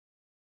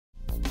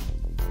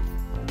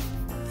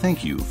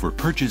Thank you for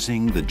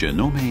purchasing the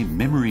Janome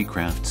Memory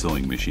Craft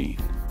sewing machine.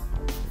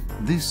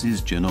 This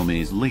is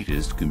Janome's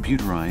latest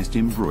computerized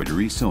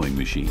embroidery sewing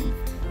machine,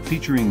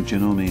 featuring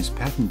Janome's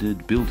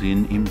patented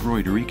built-in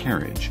embroidery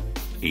carriage,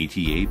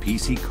 ATA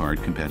PC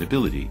card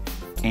compatibility,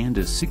 and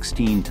a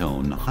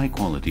 16-tone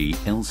high-quality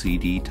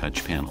LCD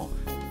touch panel,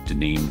 to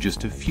name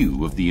just a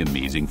few of the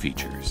amazing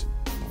features.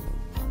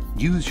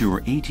 Use your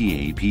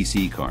ATA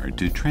PC card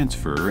to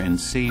transfer and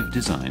save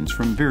designs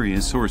from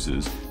various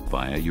sources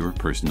via your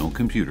personal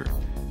computer.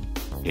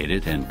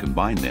 Edit and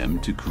combine them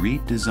to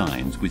create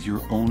designs with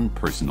your own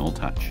personal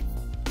touch.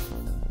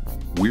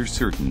 We're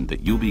certain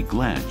that you'll be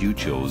glad you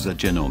chose a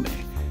Janome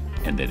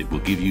and that it will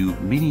give you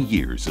many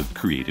years of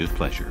creative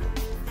pleasure.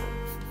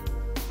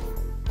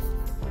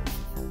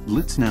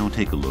 Let's now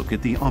take a look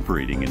at the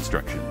operating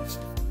instructions.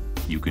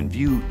 You can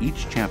view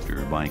each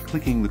chapter by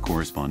clicking the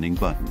corresponding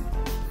button,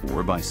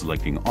 or by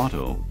selecting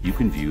Auto, you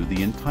can view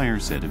the entire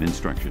set of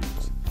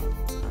instructions.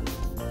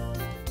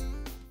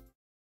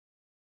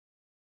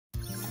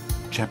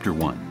 Chapter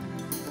 1.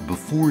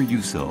 Before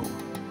you sew.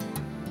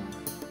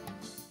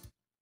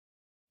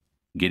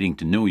 Getting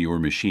to know your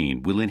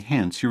machine will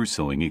enhance your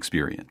sewing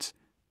experience.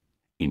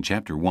 In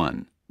Chapter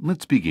 1,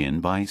 let's begin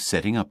by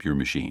setting up your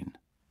machine.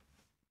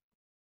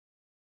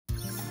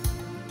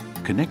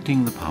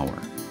 Connecting the power.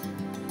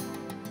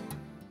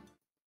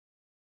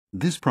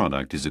 This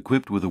product is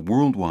equipped with a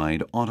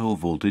worldwide auto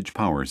voltage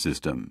power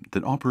system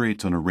that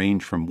operates on a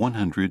range from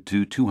 100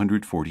 to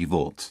 240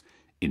 volts,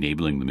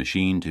 enabling the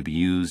machine to be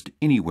used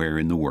anywhere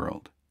in the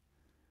world.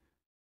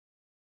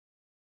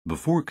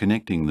 Before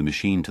connecting the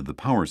machine to the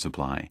power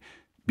supply,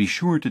 be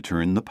sure to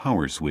turn the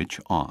power switch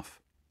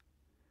off.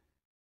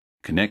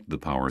 Connect the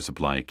power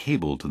supply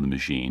cable to the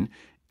machine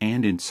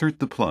and insert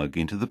the plug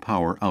into the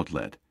power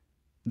outlet.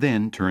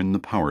 Then turn the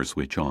power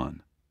switch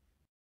on.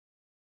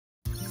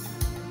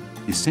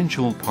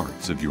 Essential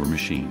parts of your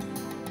machine.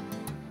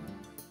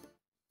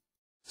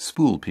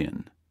 Spool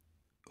pin.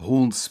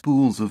 Holds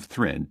spools of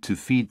thread to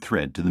feed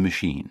thread to the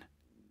machine.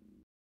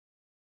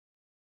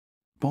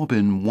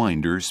 Bobbin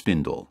winder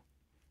spindle.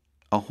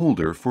 A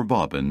holder for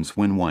bobbins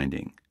when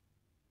winding.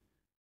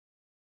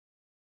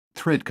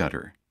 Thread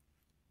cutter.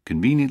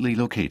 Conveniently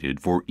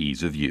located for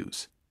ease of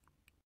use.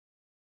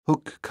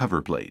 Hook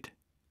cover plate.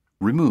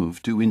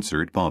 Remove to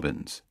insert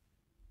bobbins.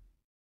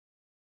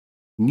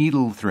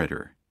 Needle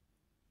threader.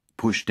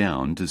 Push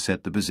down to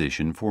set the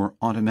position for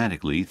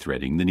automatically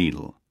threading the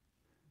needle.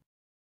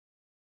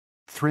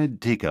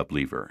 Thread take-up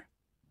lever.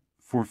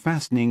 For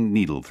fastening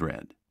needle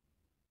thread.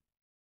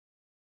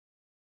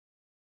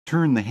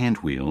 Turn the hand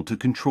wheel to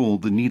control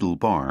the needle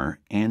bar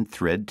and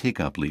thread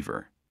take-up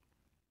lever.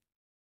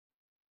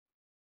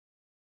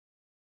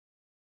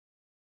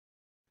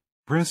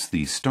 Press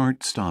the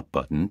Start-Stop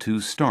button to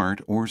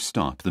start or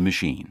stop the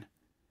machine.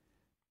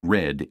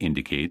 Red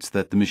indicates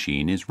that the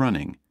machine is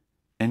running,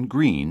 and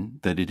green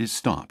that it is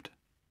stopped.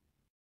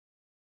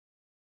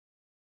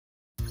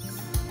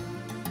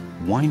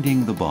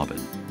 Winding the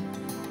bobbin.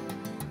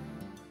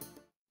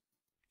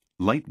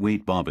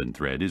 Lightweight bobbin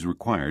thread is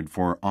required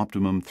for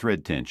optimum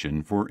thread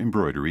tension for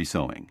embroidery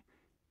sewing.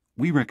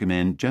 We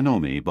recommend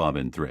Janome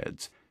bobbin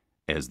threads,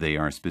 as they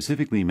are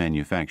specifically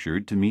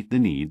manufactured to meet the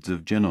needs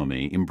of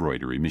Janome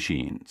embroidery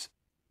machines.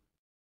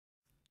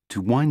 To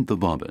wind the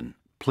bobbin,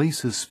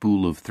 place a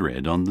spool of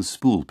thread on the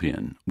spool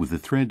pin with the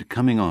thread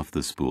coming off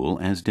the spool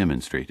as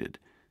demonstrated.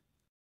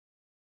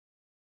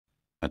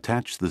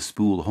 Attach the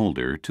spool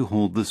holder to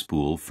hold the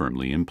spool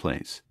firmly in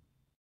place.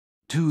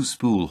 2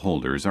 spool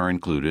holders are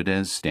included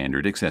as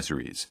standard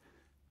accessories.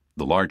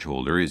 The large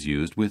holder is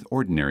used with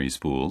ordinary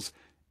spools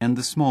and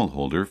the small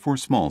holder for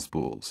small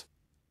spools.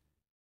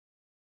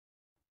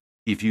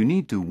 If you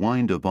need to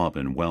wind a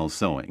bobbin while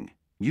sewing,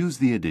 use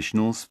the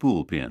additional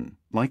spool pin,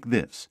 like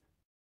this,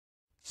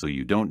 so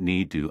you don't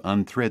need to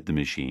unthread the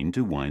machine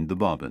to wind the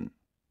bobbin.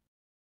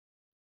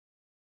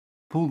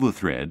 Pull the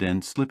thread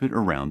and slip it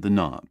around the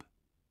knob.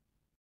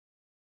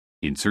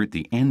 Insert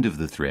the end of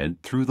the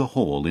thread through the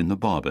hole in the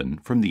bobbin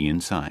from the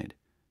inside.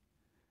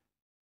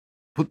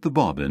 Put the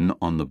bobbin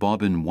on the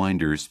bobbin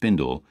winder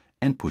spindle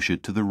and push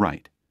it to the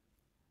right.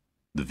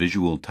 The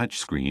visual touch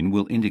screen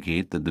will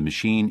indicate that the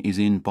machine is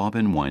in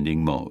bobbin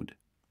winding mode.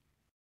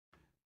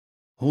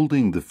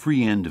 Holding the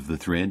free end of the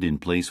thread in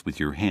place with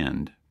your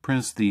hand,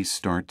 press the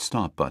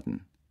Start-Stop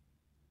button.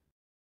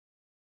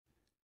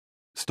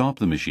 Stop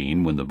the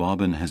machine when the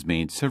bobbin has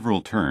made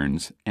several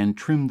turns and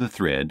trim the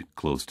thread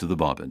close to the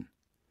bobbin.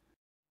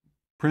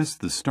 Press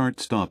the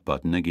Start-Stop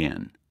button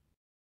again.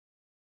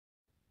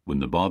 When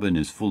the bobbin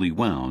is fully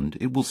wound,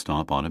 it will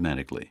stop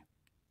automatically.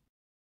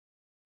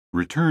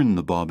 Return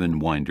the bobbin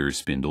winder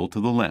spindle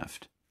to the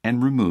left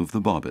and remove the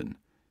bobbin.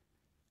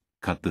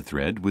 Cut the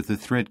thread with the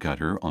thread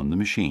cutter on the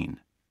machine.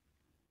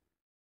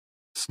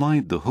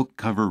 Slide the hook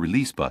cover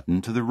release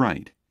button to the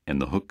right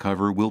and the hook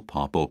cover will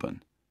pop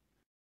open.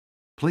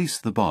 Place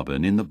the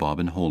bobbin in the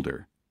bobbin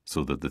holder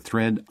so that the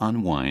thread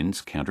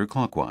unwinds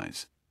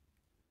counterclockwise.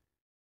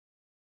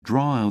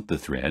 Draw out the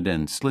thread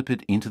and slip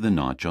it into the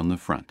notch on the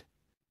front.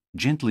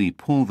 Gently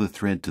pull the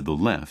thread to the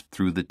left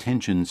through the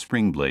tension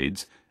spring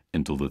blades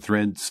until the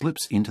thread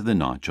slips into the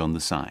notch on the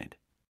side.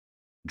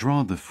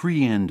 Draw the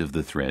free end of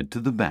the thread to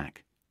the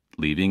back,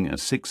 leaving a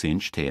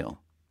 6-inch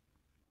tail.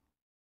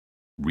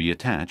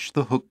 Reattach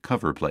the hook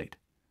cover plate.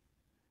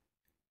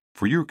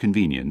 For your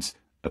convenience,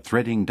 a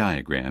threading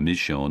diagram is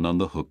shown on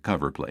the hook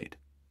cover plate.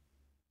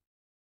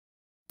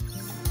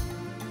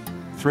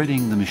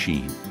 Threading the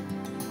machine.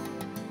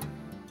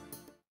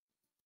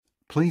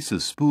 Place a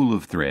spool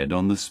of thread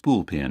on the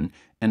spool pin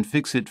and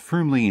fix it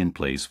firmly in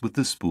place with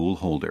the spool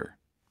holder.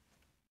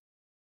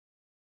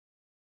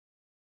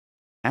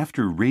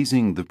 After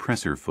raising the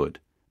presser foot,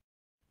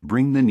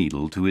 bring the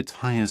needle to its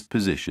highest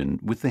position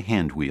with the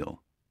hand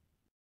wheel.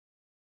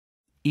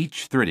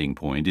 Each threading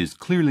point is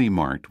clearly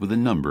marked with a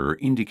number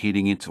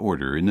indicating its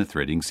order in the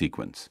threading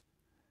sequence.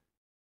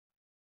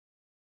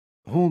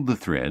 Hold the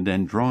thread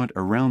and draw it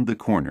around the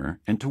corner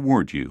and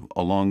toward you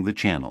along the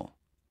channel.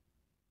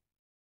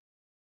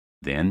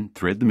 Then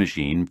thread the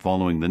machine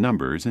following the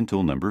numbers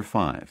until number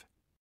 5.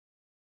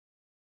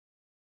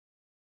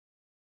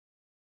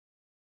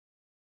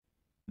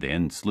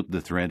 Then slip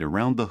the thread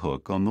around the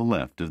hook on the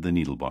left of the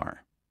needle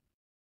bar.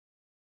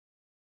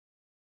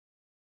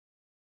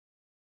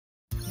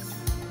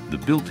 The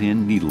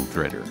built-in needle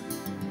threader.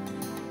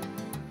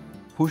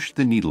 Push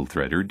the needle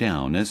threader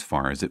down as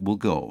far as it will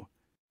go.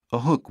 A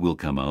hook will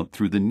come out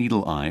through the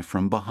needle eye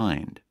from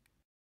behind.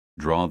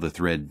 Draw the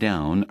thread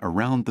down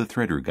around the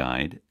threader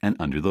guide and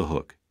under the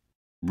hook.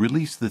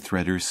 Release the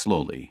threader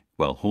slowly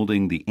while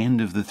holding the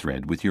end of the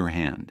thread with your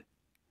hand.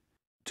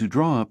 To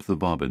draw up the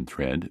bobbin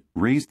thread,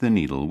 raise the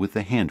needle with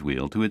the hand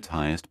wheel to its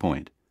highest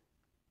point.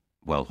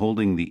 While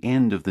holding the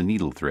end of the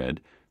needle thread,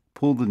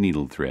 pull the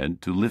needle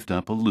thread to lift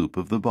up a loop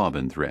of the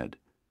bobbin thread.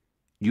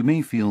 You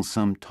may feel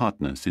some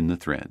tautness in the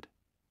thread.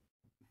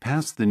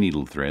 Pass the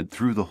needle thread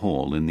through the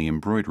hole in the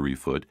embroidery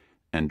foot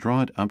and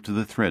draw it up to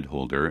the thread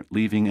holder,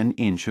 leaving an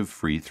inch of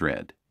free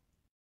thread.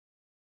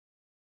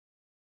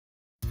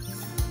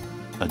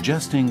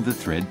 Adjusting the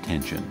thread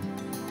tension.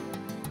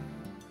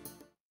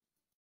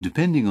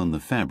 Depending on the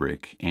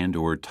fabric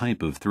and/or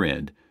type of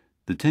thread,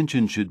 the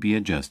tension should be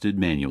adjusted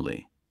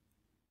manually.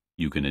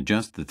 You can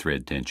adjust the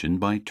thread tension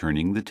by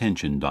turning the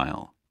tension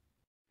dial.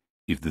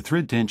 If the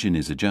thread tension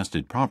is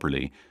adjusted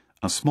properly,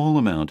 a small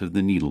amount of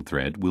the needle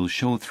thread will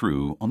show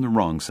through on the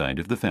wrong side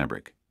of the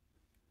fabric.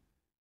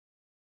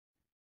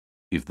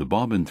 If the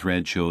bobbin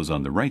thread shows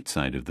on the right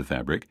side of the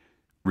fabric,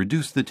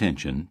 reduce the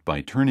tension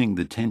by turning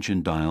the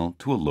tension dial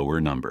to a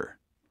lower number.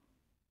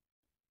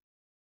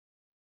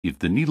 If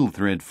the needle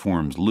thread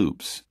forms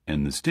loops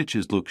and the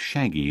stitches look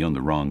shaggy on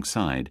the wrong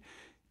side,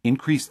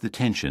 increase the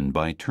tension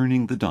by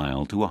turning the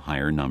dial to a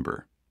higher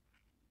number.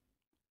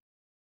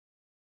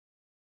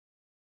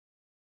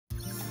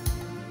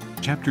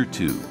 Chapter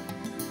 2.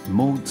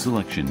 Mode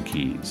Selection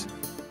Keys.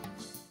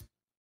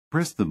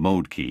 Press the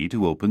Mode key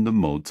to open the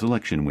Mode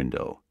Selection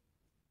window.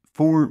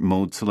 4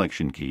 Mode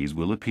Selection keys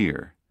will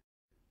appear: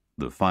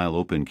 the File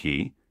Open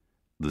key,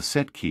 the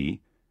Set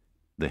key,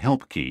 the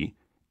Help key,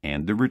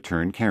 and the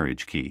Return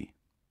Carriage key.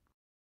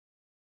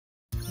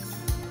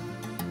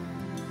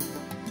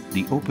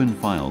 The Open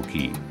File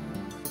key.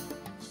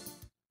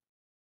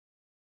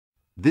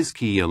 This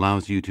key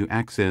allows you to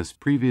access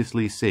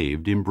previously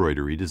saved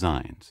embroidery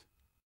designs.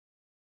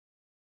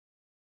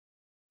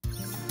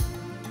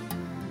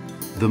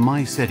 The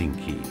My Setting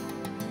key.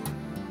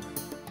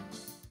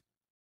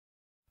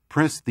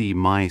 Press the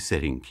My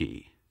Setting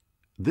key.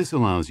 This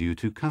allows you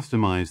to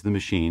customize the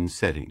machine's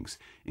settings,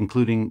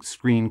 including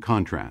screen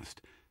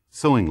contrast,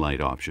 sewing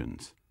light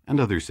options, and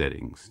other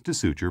settings to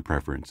suit your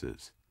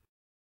preferences.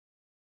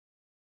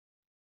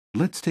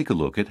 Let's take a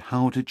look at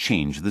how to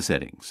change the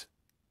settings.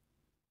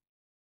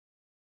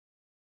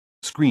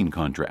 Screen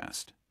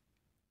contrast.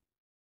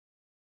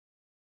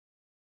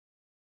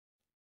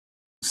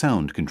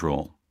 Sound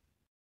control.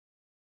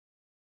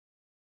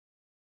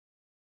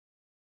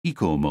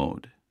 Eco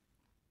mode.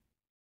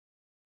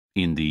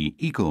 In the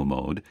Eco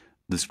mode,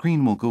 the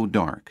screen will go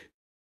dark,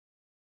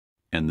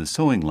 and the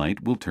sewing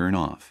light will turn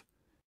off.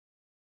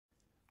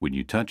 When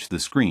you touch the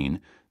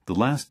screen, the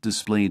last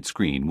displayed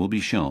screen will be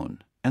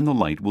shown, and the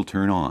light will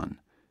turn on.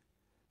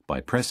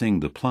 By pressing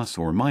the plus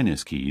or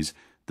minus keys,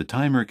 the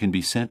timer can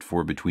be set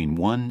for between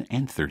 1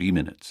 and 30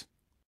 minutes.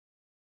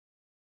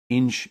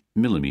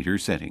 Inch/millimeter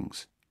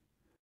settings.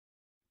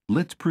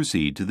 Let's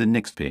proceed to the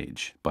next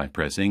page by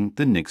pressing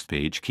the Next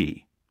Page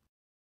key.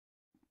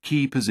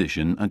 Key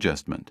position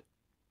adjustment.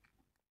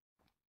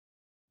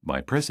 By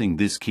pressing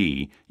this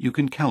key, you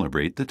can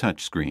calibrate the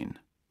touchscreen.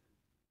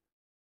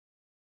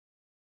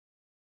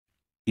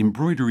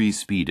 Embroidery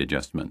speed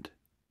adjustment.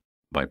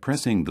 By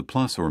pressing the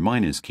plus or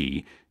minus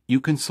key,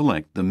 you can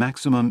select the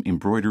maximum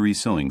embroidery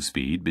sewing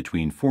speed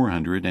between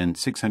 400 and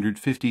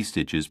 650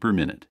 stitches per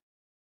minute.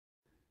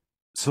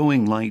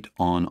 Sewing light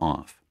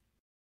on/off.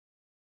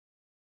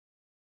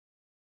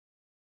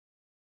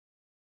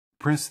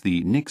 Press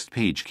the Next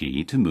Page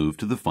key to move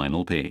to the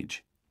final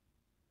page.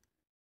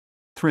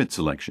 Thread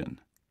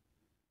selection.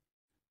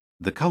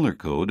 The color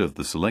code of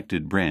the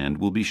selected brand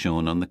will be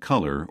shown on the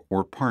color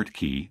or part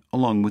key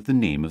along with the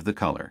name of the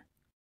color.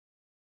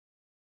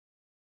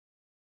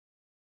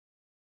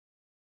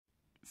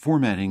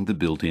 Formatting the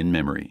built-in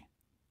memory.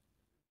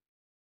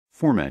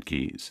 Format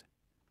keys.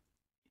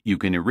 You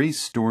can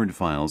erase stored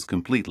files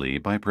completely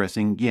by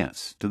pressing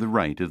Yes to the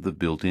right of the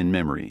built-in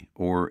memory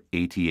or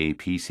ATA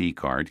PC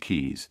card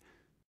keys.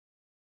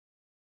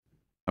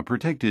 A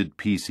protected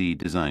PC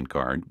design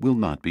card will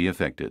not be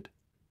affected.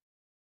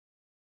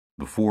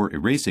 Before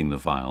erasing the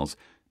files,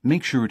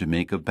 make sure to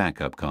make a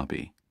backup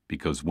copy,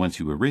 because once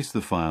you erase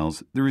the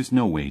files, there is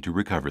no way to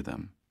recover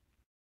them.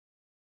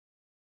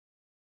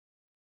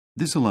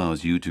 This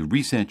allows you to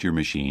reset your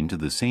machine to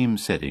the same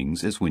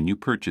settings as when you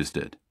purchased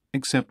it,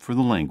 except for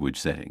the language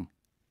setting.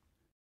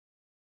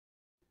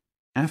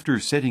 After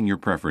setting your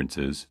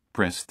preferences,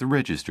 press the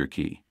Register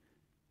key.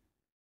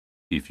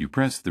 If you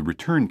press the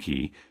Return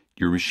key,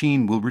 your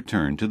machine will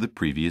return to the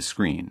previous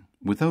screen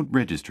without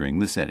registering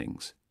the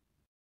settings.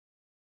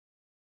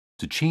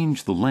 To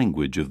change the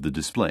language of the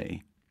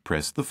display,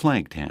 press the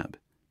Flag tab.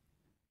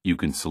 You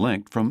can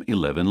select from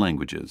 11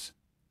 languages.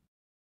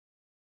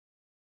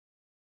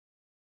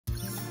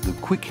 The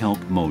Quick Help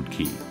Mode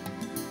key.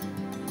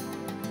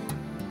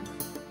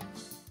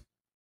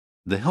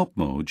 The Help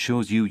mode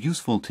shows you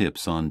useful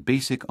tips on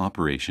basic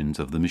operations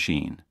of the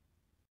machine.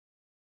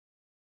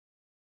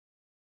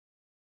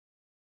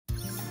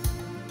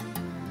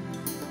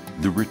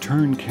 The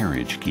Return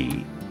Carriage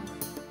key.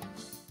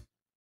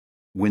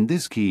 When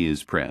this key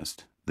is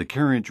pressed, the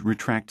carriage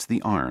retracts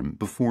the arm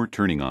before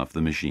turning off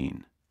the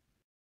machine.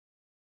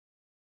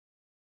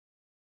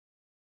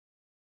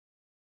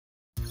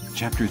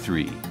 Chapter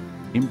 3.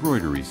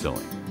 Embroidery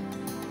Sewing.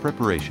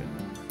 Preparation.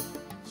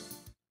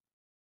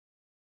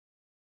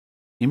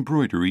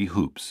 Embroidery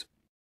hoops.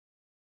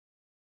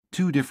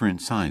 2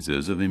 different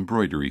sizes of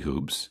embroidery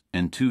hoops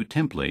and 2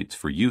 templates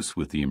for use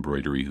with the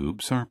embroidery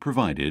hoops are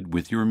provided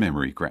with your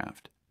memory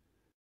craft.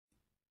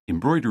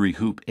 Embroidery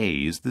hoop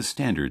A is the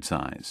standard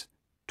size,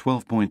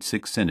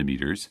 12.6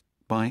 centimeters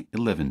by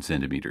 11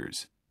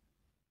 centimeters,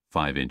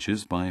 5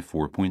 inches by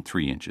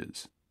 4.3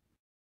 inches.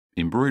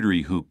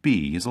 Embroidery hoop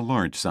B is a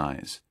large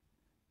size,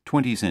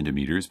 20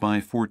 centimeters by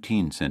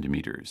 14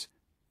 centimeters,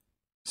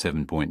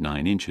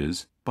 7.9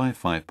 inches by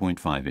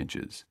 5.5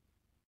 inches.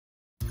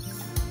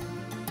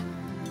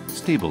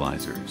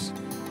 Stabilizers.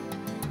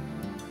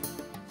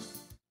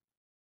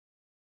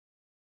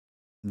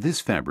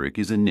 This fabric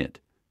is a knit,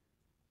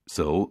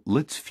 so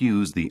let's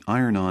fuse the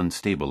iron-on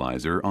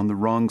stabilizer on the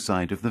wrong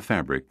side of the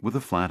fabric with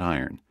a flat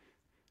iron.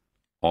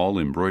 All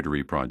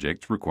embroidery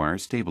projects require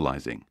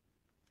stabilizing.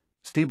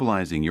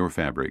 Stabilizing your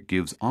fabric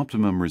gives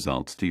optimum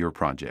results to your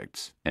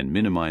projects and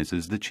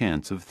minimizes the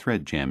chance of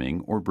thread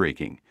jamming or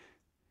breaking.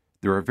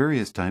 There are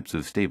various types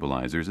of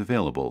stabilizers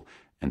available,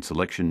 and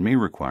selection may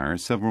require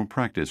several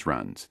practice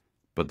runs,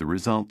 but the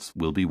results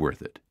will be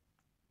worth it.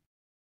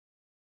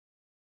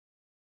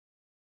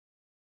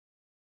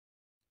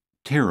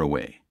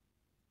 Tearaway.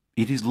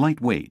 It is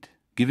lightweight,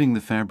 giving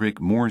the fabric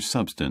more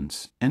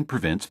substance and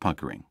prevents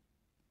puckering.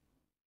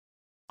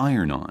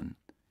 Iron-on.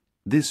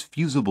 This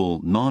fusible,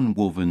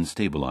 non-woven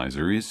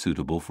stabilizer is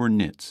suitable for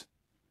knits.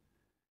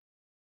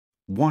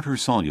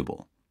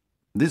 Water-soluble.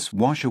 This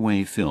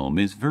wash-away film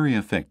is very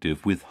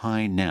effective with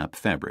high nap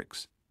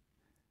fabrics.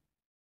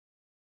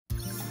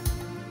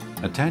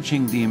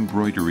 Attaching the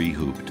embroidery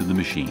hoop to the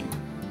machine.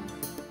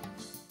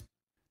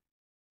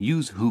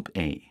 Use hoop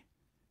A.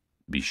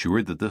 Be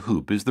sure that the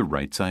hoop is the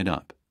right side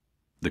up.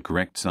 The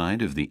correct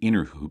side of the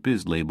inner hoop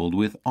is labeled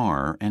with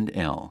R and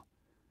L.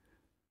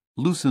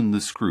 Loosen the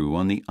screw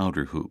on the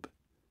outer hoop.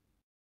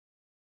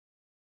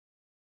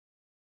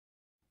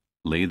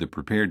 Lay the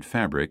prepared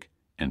fabric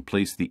and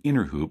place the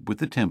inner hoop with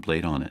the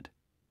template on it.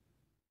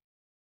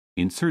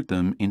 Insert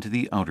them into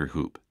the outer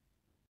hoop.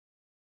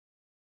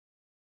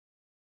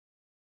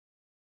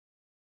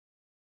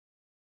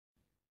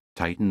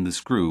 Tighten the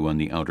screw on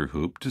the outer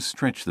hoop to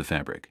stretch the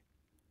fabric.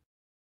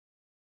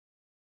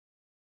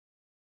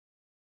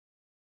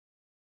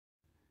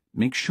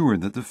 Make sure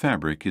that the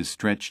fabric is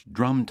stretched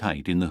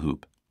drum-tight in the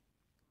hoop.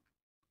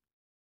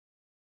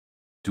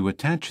 To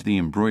attach the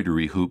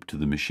embroidery hoop to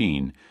the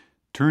machine,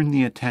 turn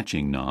the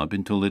attaching knob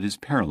until it is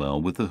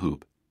parallel with the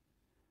hoop.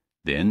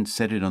 Then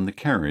set it on the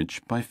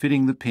carriage by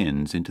fitting the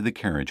pins into the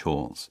carriage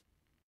holes.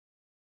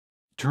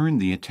 Turn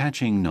the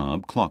attaching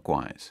knob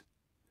clockwise.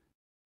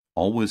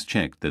 Always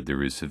check that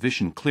there is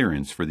sufficient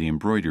clearance for the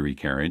embroidery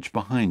carriage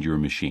behind your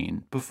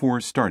machine before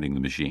starting the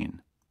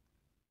machine.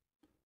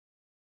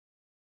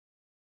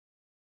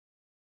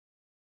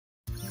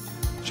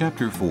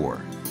 Chapter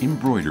 4.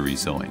 Embroidery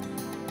Sewing.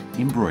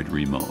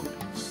 Embroidery Mode.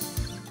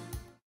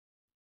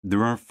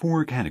 There are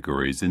 4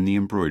 categories in the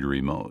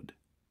embroidery mode: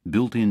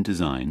 built-in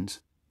designs,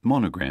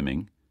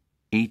 monogramming,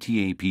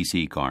 ATA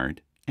PC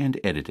card, and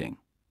editing.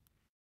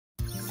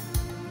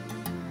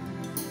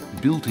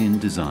 Built-in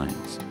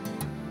designs.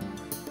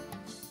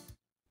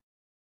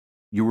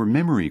 Your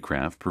memory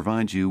craft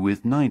provides you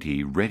with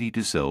 90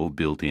 ready-to-sew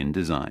built-in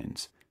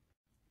designs.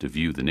 To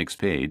view the next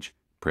page,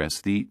 press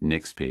the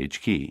Next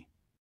Page key.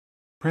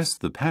 Press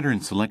the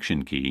Pattern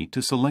Selection key to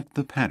select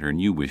the pattern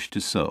you wish to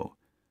sew.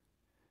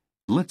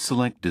 Let's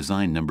select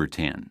design number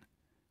 10.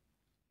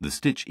 The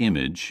stitch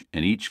image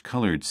and each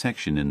colored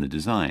section in the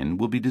design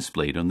will be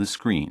displayed on the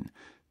screen,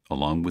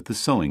 along with the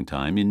sewing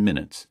time in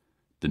minutes,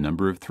 the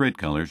number of thread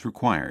colors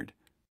required,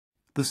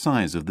 the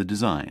size of the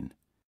design,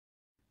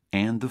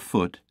 and the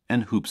foot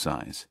and hoop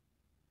size.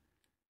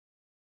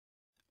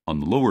 On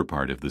the lower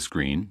part of the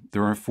screen,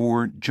 there are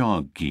 4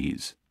 jog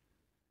keys.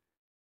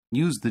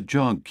 Use the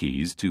jog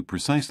keys to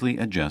precisely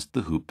adjust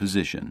the hoop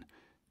position,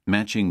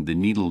 matching the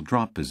needle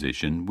drop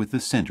position with the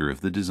center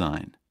of the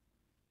design.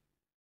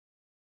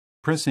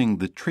 Pressing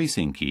the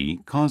tracing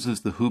key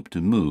causes the hoop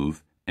to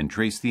move and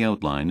trace the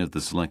outline of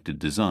the selected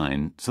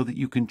design so that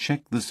you can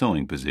check the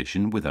sewing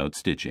position without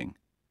stitching.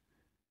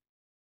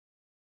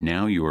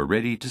 Now you are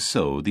ready to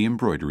sew the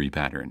embroidery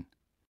pattern.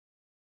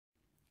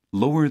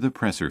 Lower the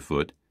presser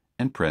foot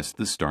and press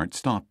the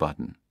Start-Stop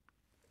button.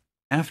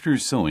 After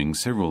sewing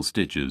several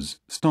stitches,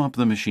 stop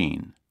the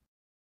machine.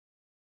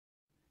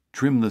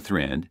 Trim the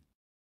thread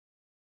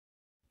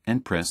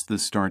and press the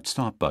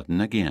Start-Stop button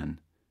again.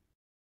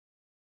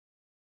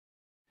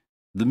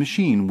 The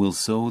machine will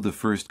sew the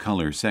first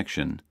color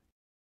section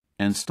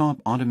and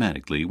stop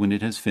automatically when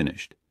it has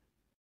finished.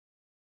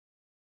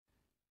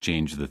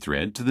 Change the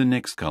thread to the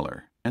next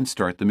color and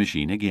start the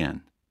machine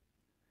again.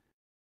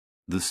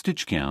 The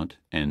stitch count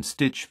and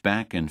stitch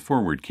back and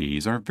forward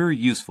keys are very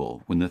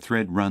useful when the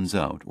thread runs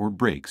out or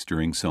breaks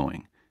during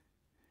sewing.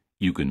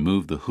 You can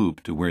move the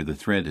hoop to where the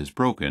thread has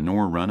broken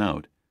or run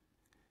out.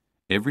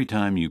 Every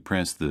time you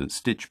press the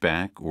stitch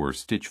back or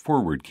stitch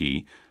forward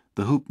key,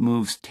 the hoop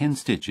moves 10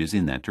 stitches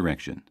in that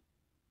direction.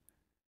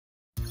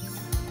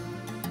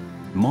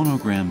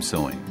 Monogram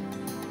sewing.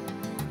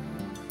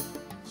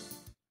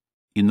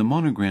 In the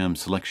monogram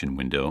selection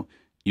window,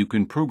 you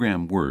can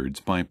program words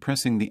by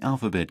pressing the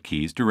alphabet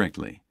keys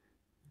directly.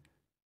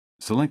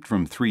 Select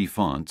from 3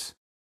 fonts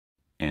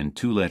and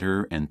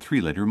 2-letter and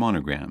 3-letter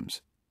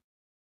monograms,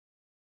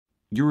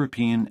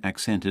 European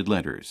accented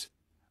letters,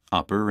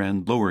 upper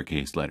and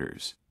lowercase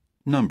letters,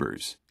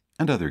 numbers,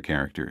 and other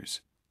characters.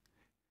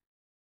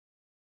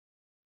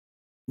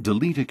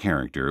 Delete a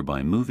character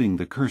by moving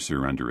the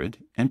cursor under it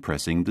and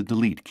pressing the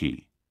Delete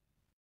key.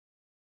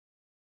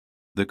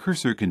 The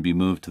cursor can be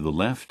moved to the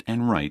left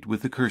and right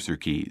with the cursor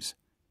keys.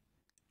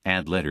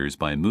 Add letters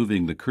by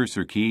moving the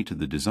cursor key to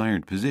the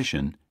desired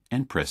position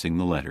and pressing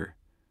the letter.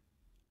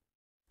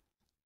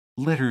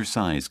 Letter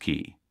size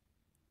key.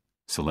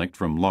 Select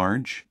from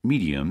large,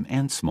 medium,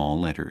 and small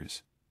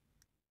letters.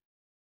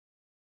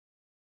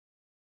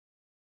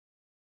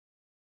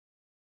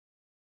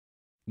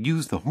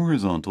 Use the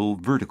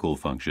horizontal-vertical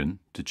function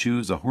to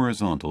choose a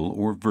horizontal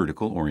or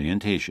vertical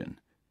orientation.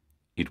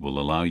 It will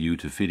allow you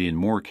to fit in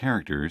more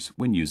characters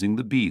when using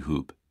the B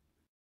hoop.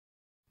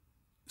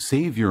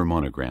 Save your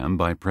monogram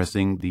by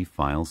pressing the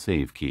File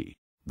Save key.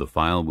 The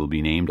file will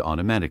be named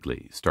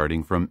automatically,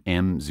 starting from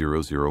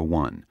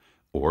M001,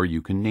 or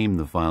you can name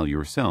the file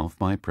yourself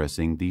by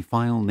pressing the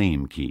File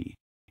Name key.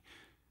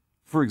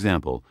 For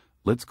example,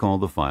 let's call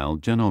the file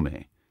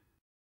Janome.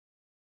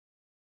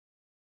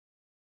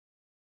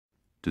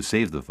 To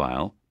save the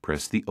file,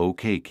 press the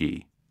OK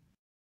key.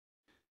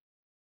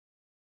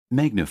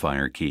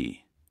 Magnifier key.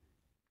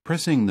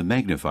 Pressing the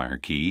magnifier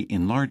key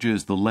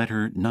enlarges the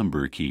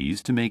letter/number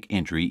keys to make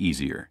entry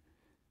easier.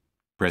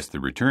 Press the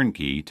return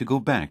key to go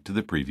back to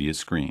the previous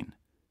screen.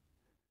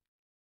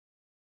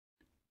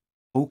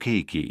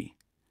 OK key.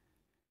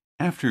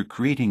 After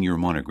creating your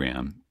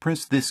monogram,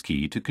 press this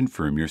key to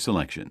confirm your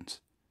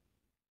selections.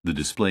 The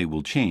display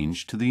will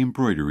change to the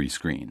embroidery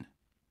screen.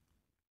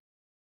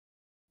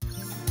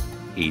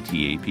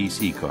 ATA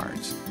PC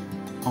cards.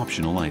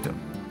 Optional item.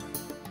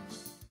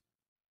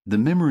 The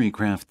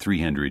MemoryCraft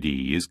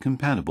 300E is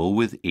compatible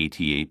with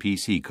ATA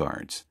PC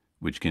cards,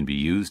 which can be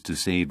used to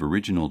save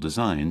original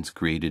designs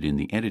created in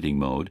the editing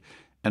mode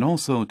and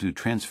also to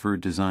transfer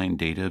design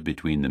data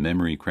between the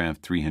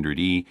MemoryCraft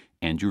 300E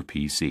and your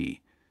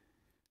PC.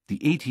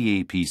 The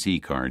ATA PC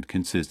card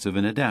consists of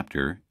an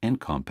adapter and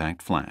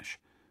compact flash.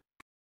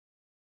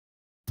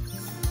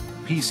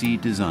 PC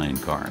design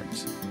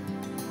cards.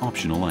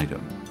 Optional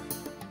item.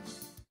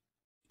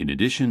 In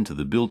addition to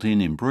the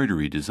built-in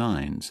embroidery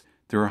designs,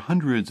 there are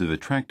hundreds of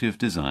attractive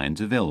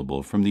designs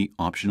available from the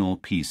optional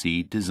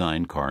PC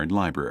design card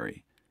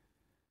library.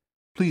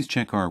 Please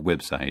check our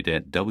website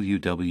at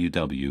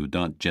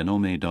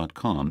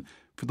www.janome.com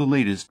for the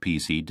latest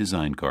PC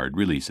design card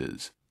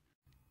releases.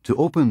 To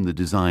open the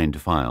designed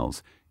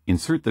files,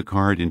 insert the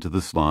card into the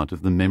slot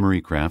of the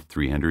MemoryCraft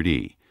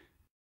 300E.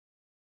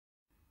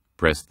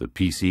 Press the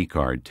PC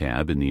card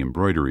tab in the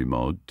embroidery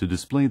mode to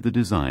display the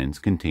designs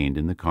contained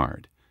in the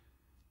card.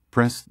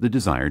 Press the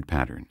desired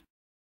pattern.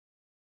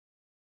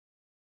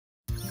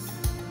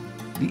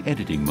 The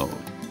editing mode.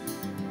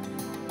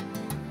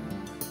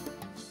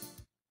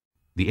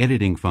 The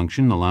editing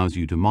function allows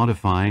you to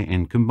modify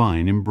and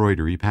combine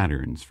embroidery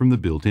patterns from the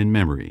built-in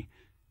memory,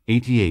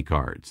 ATA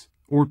cards,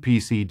 or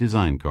PC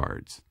design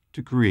cards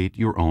to create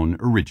your own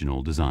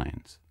original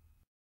designs.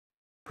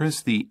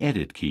 Press the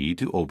Edit key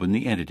to open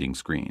the editing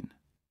screen.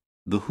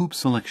 The hoop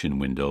selection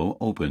window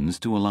opens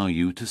to allow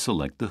you to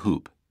select the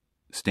hoop,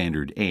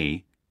 standard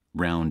A,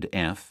 round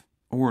F,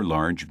 or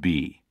large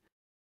B.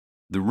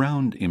 The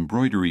round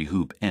embroidery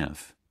hoop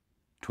F,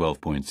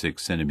 12.6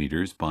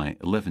 centimeters by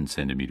 11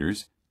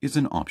 centimeters, is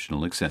an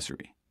optional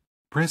accessory.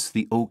 Press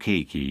the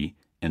OK key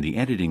and the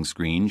editing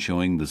screen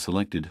showing the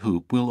selected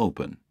hoop will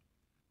open.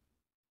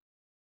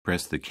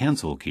 Press the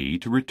Cancel key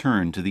to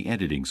return to the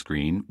editing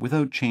screen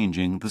without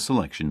changing the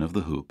selection of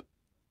the hoop.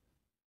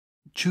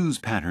 Choose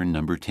pattern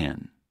number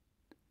 10.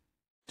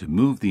 To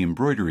move the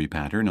embroidery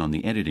pattern on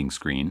the editing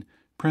screen,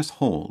 press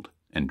Hold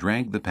and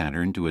drag the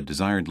pattern to a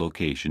desired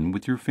location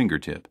with your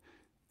fingertip,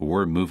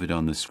 or move it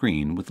on the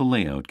screen with the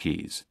layout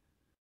keys.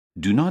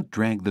 Do not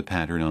drag the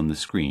pattern on the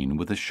screen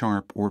with a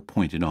sharp or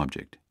pointed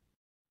object.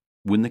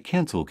 When the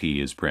Cancel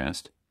key is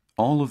pressed,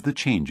 all of the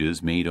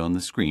changes made on the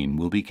screen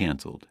will be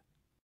cancelled.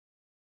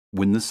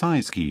 When the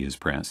Size key is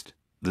pressed,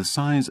 the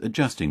size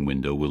adjusting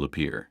window will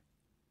appear.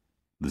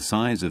 The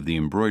size of the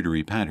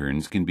embroidery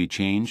patterns can be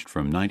changed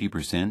from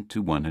 90%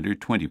 to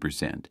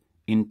 120%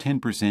 in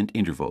 10%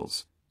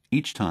 intervals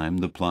each time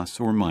the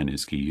plus or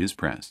minus key is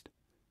pressed.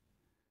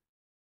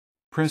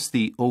 Press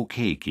the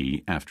OK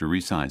key after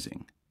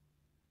resizing.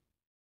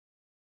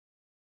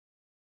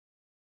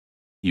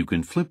 You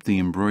can flip the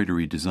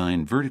embroidery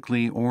design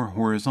vertically or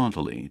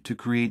horizontally to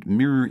create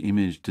mirror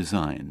image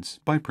designs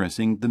by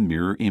pressing the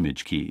mirror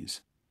image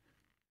keys.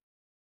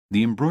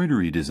 The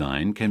embroidery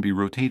design can be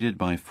rotated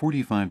by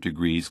 45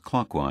 degrees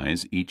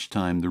clockwise each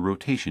time the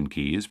rotation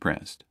key is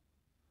pressed.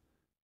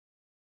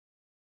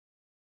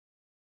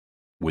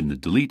 When the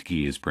Delete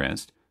key is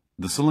pressed,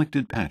 the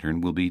selected pattern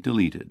will be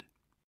deleted.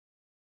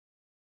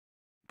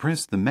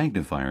 Press the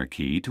magnifier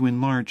key to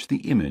enlarge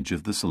the image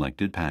of the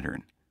selected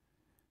pattern.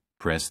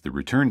 Press the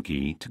Return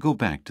key to go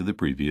back to the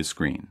previous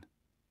screen.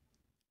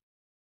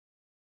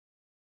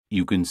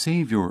 You can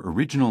save your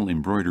original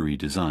embroidery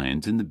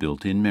designs in the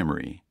built-in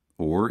memory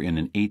or in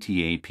an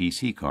ATA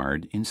PC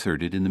card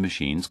inserted in the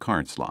machine's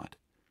card slot.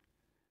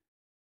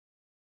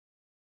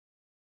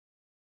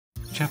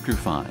 Chapter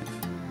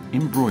 5.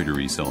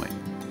 Embroidery Sewing.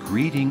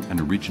 Creating an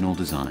Original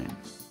Design.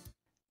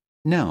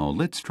 Now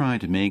let's try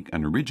to make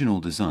an original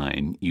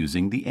design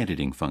using the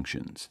editing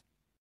functions.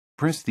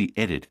 Press the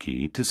Edit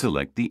key to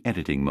select the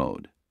editing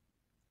mode.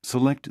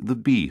 Select the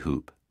B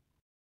hoop.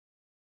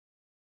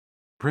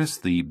 Press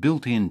the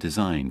built-in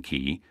design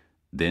key,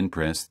 then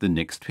press the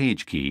Next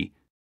Page key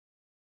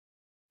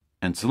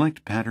and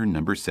select pattern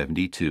number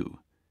 72.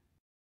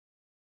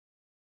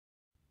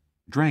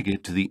 Drag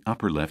it to the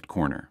upper left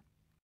corner.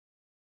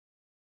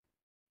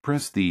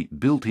 Press the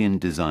built-in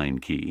design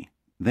key,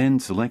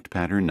 then select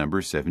pattern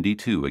number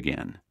 72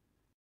 again.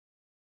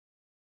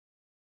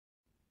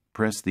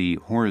 Press the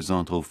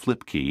horizontal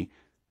flip key,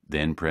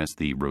 then press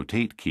the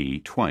rotate key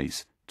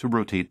twice to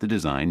rotate the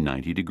design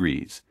 90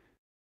 degrees.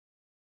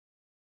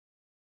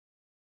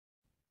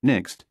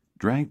 Next,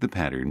 drag the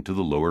pattern to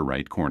the lower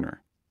right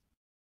corner.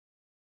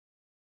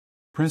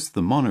 Press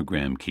the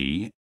monogram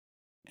key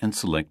and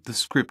select the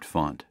script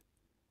font.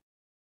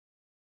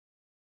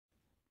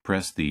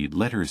 Press the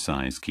letter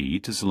size key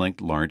to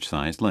select large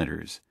size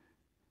letters.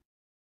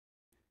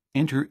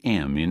 Enter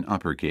M in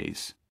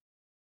uppercase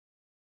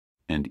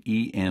and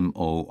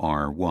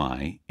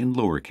EMORY in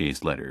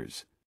lowercase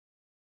letters.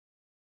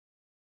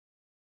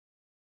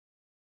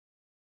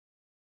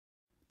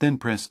 Then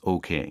press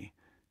OK.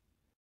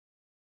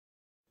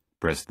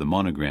 Press the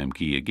monogram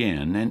key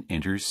again and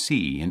enter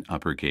C in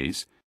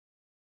uppercase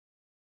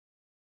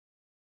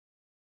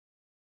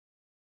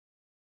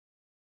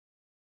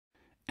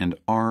and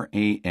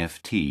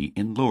RAFT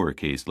in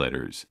lowercase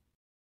letters.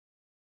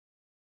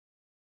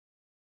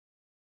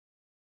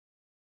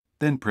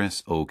 Then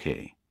press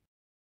OK.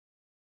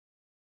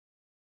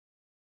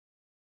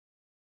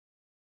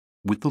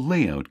 With the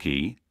Layout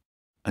key,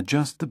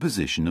 adjust the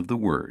position of the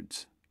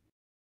words.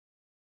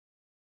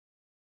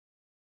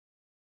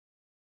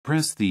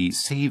 Press the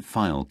Save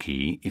File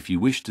key if you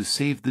wish to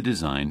save the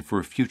design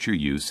for future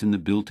use in the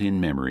built-in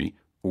memory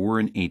or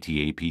an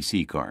ATA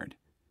PC card.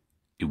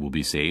 It will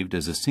be saved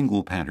as a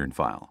single pattern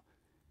file.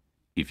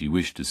 If you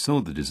wish to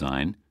sew the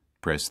design,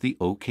 press the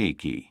OK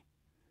key.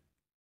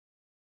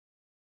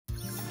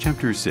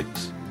 Chapter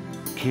 6.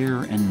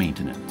 Care and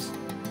Maintenance.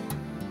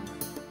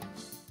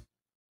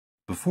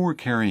 Before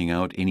carrying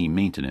out any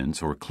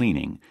maintenance or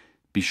cleaning,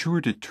 be sure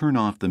to turn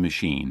off the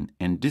machine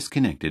and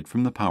disconnect it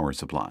from the power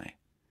supply.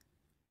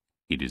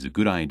 It is a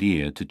good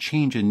idea to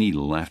change a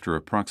needle after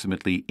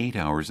approximately 8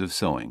 hours of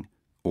sewing,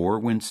 or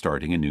when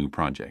starting a new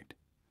project.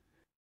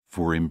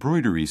 For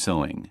embroidery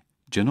sewing,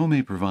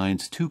 Janome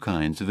provides two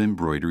kinds of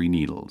embroidery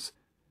needles,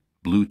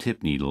 blue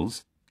tip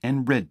needles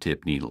and red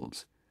tip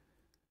needles.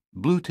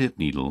 Blue tip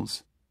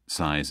needles,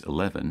 size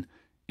 11,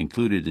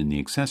 included in the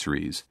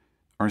accessories,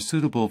 are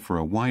suitable for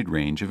a wide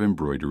range of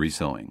embroidery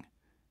sewing.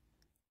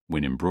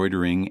 When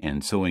embroidering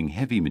and sewing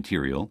heavy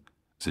material,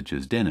 such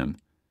as denim,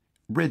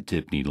 red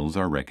tip needles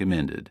are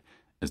recommended,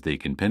 as they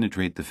can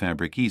penetrate the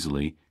fabric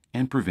easily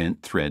and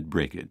prevent thread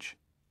breakage.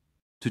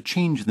 To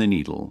change the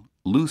needle,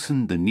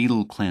 loosen the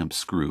needle clamp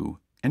screw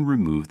and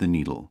remove the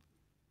needle.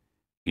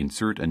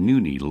 Insert a new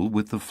needle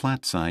with the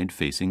flat side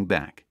facing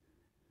back.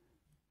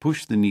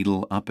 Push the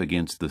needle up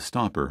against the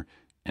stopper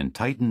and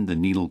tighten the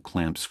needle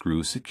clamp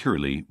screw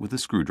securely with a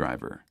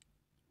screwdriver.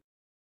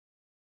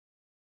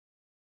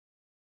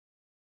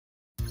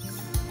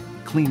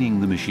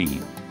 Cleaning the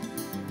machine.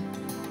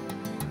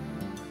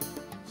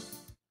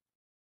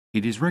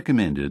 It is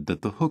recommended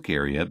that the hook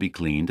area be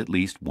cleaned at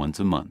least once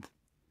a month.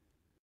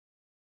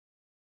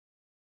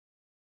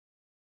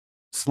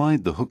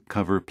 Slide the hook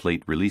cover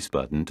plate release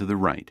button to the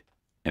right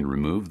and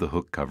remove the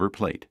hook cover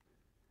plate.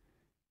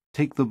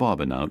 Take the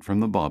bobbin out from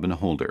the bobbin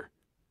holder.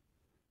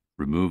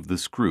 Remove the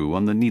screw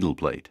on the needle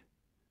plate.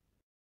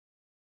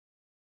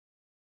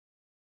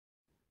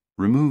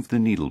 Remove the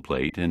needle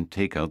plate and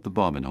take out the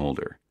bobbin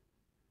holder.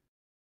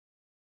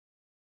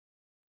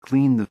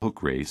 Clean the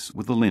hook race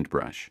with a lint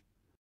brush.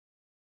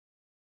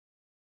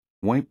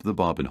 Wipe the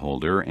bobbin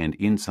holder and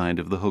inside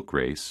of the hook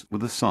race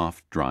with a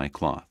soft, dry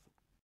cloth.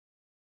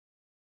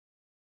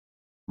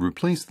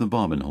 Replace the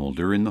bobbin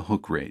holder in the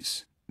hook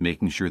race,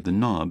 making sure the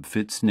knob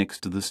fits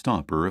next to the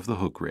stopper of the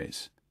hook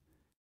race.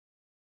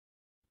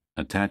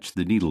 Attach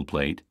the needle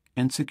plate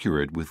and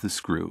secure it with the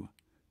screw.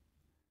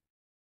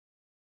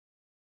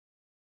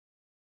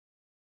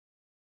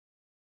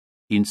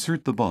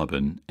 Insert the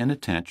bobbin and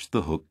attach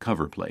the hook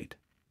cover plate.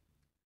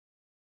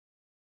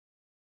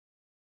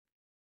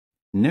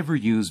 Never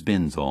use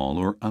Benzol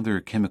or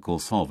other chemical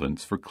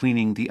solvents for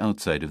cleaning the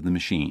outside of the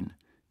machine.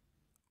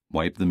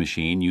 Wipe the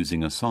machine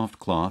using a soft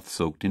cloth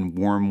soaked in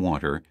warm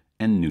water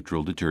and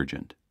neutral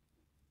detergent.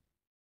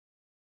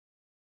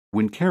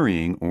 When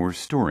carrying or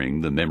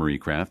storing the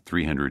MemoryCraft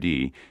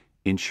 300E,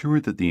 ensure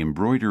that the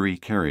embroidery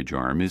carriage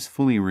arm is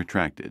fully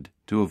retracted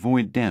to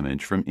avoid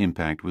damage from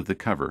impact with the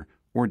cover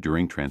or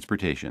during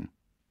transportation.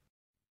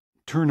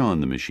 Turn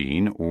on the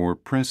machine or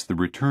press the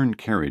return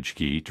carriage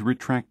key to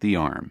retract the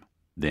arm.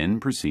 Then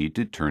proceed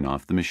to turn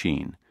off the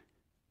machine.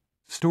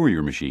 Store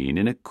your machine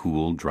in a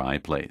cool, dry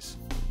place.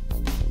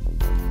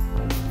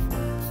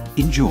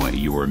 Enjoy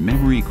your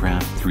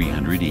MemoryCraft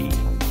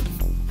 300E.